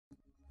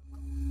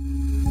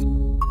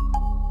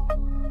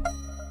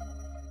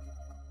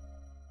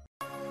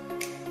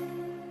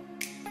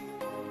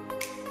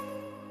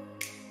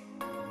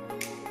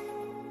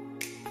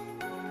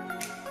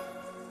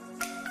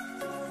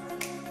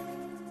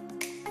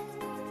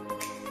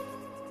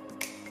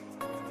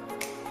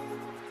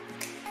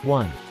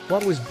1.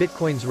 What was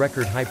Bitcoin's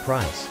record high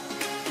price?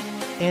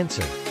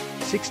 Answer: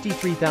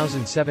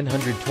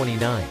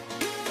 63,729.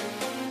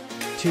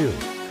 2.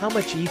 How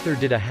much Ether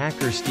did a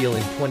hacker steal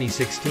in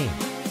 2016?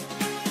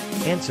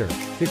 Answer: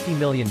 $50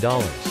 million.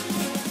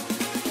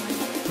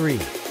 3.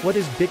 What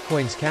is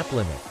Bitcoin's cap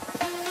limit?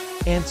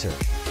 Answer: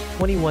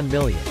 21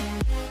 million.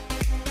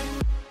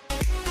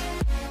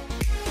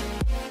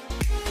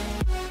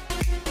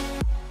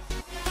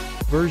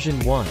 Version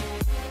 1.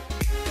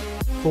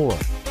 4.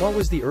 What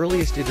was the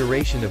earliest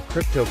iteration of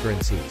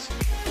cryptocurrencies?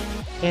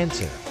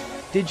 Answer: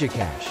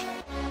 Digicash.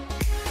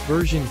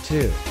 Version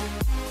 2.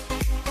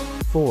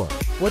 4.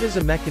 What is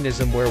a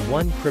mechanism where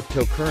one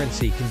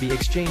cryptocurrency can be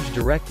exchanged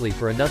directly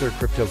for another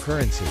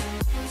cryptocurrency?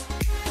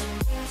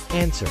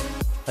 Answer: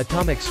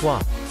 atomic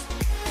swap.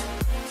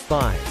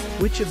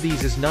 5. Which of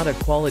these is not a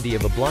quality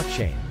of a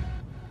blockchain?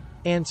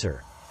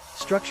 Answer: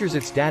 structures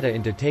its data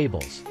into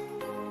tables.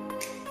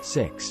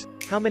 6.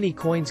 How many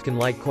coins can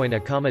Litecoin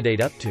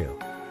accommodate up to?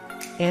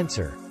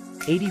 Answer: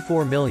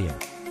 84 million.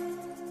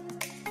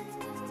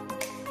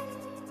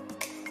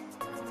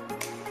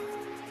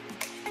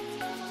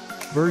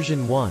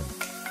 Version 1.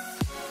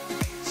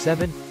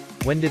 7.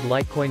 When did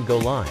Litecoin go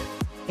live?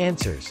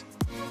 Answers: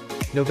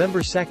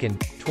 November 2nd,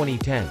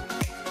 2010.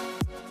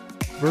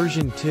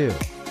 Version 2.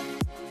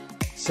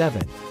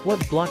 7. What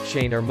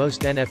blockchain are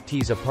most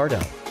NFTs a part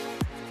of?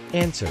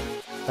 Answer: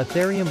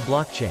 Ethereum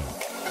blockchain.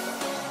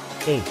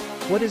 8.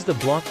 What is the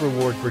block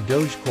reward for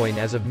Dogecoin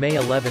as of May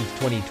 11,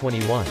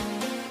 2021?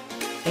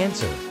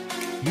 Answer: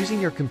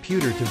 using your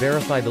computer to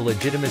verify the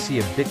legitimacy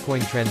of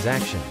Bitcoin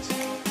transactions.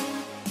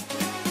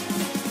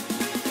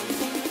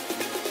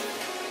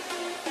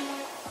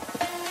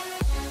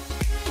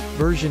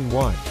 Version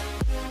 1.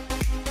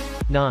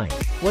 9.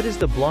 What is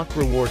the block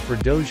reward for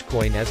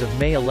Dogecoin as of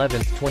May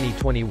 11,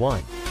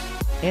 2021?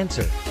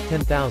 Answer: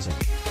 10,000.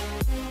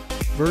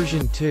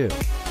 Version 2.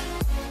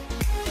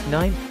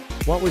 9.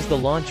 What was the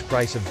launch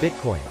price of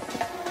Bitcoin?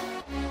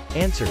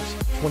 Answers: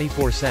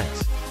 24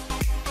 cents.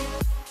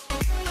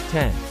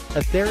 10.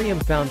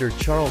 Ethereum founder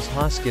Charles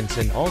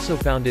Hoskinson also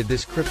founded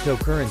this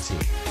cryptocurrency.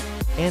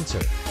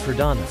 Answer: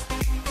 Cardano.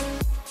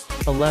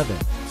 11.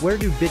 Where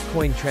do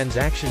Bitcoin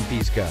transaction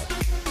fees go?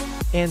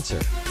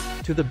 Answer: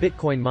 to the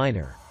Bitcoin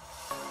miner.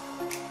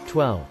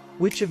 12.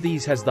 Which of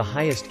these has the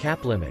highest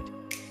cap limit?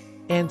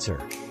 Answer: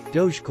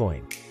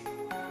 Dogecoin.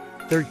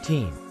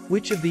 13.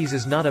 Which of these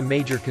is not a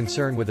major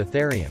concern with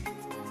Ethereum?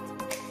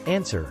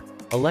 Answer: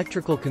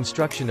 electrical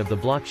construction of the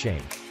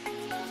blockchain.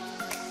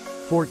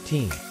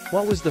 14.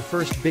 What was the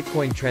first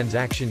Bitcoin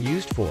transaction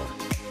used for?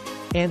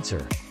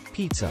 Answer: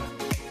 pizza.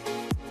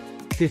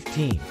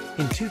 15.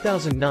 In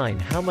 2009,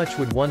 how much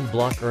would one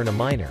block earn a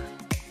miner?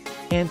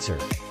 Answer: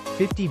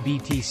 50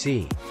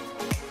 BTC.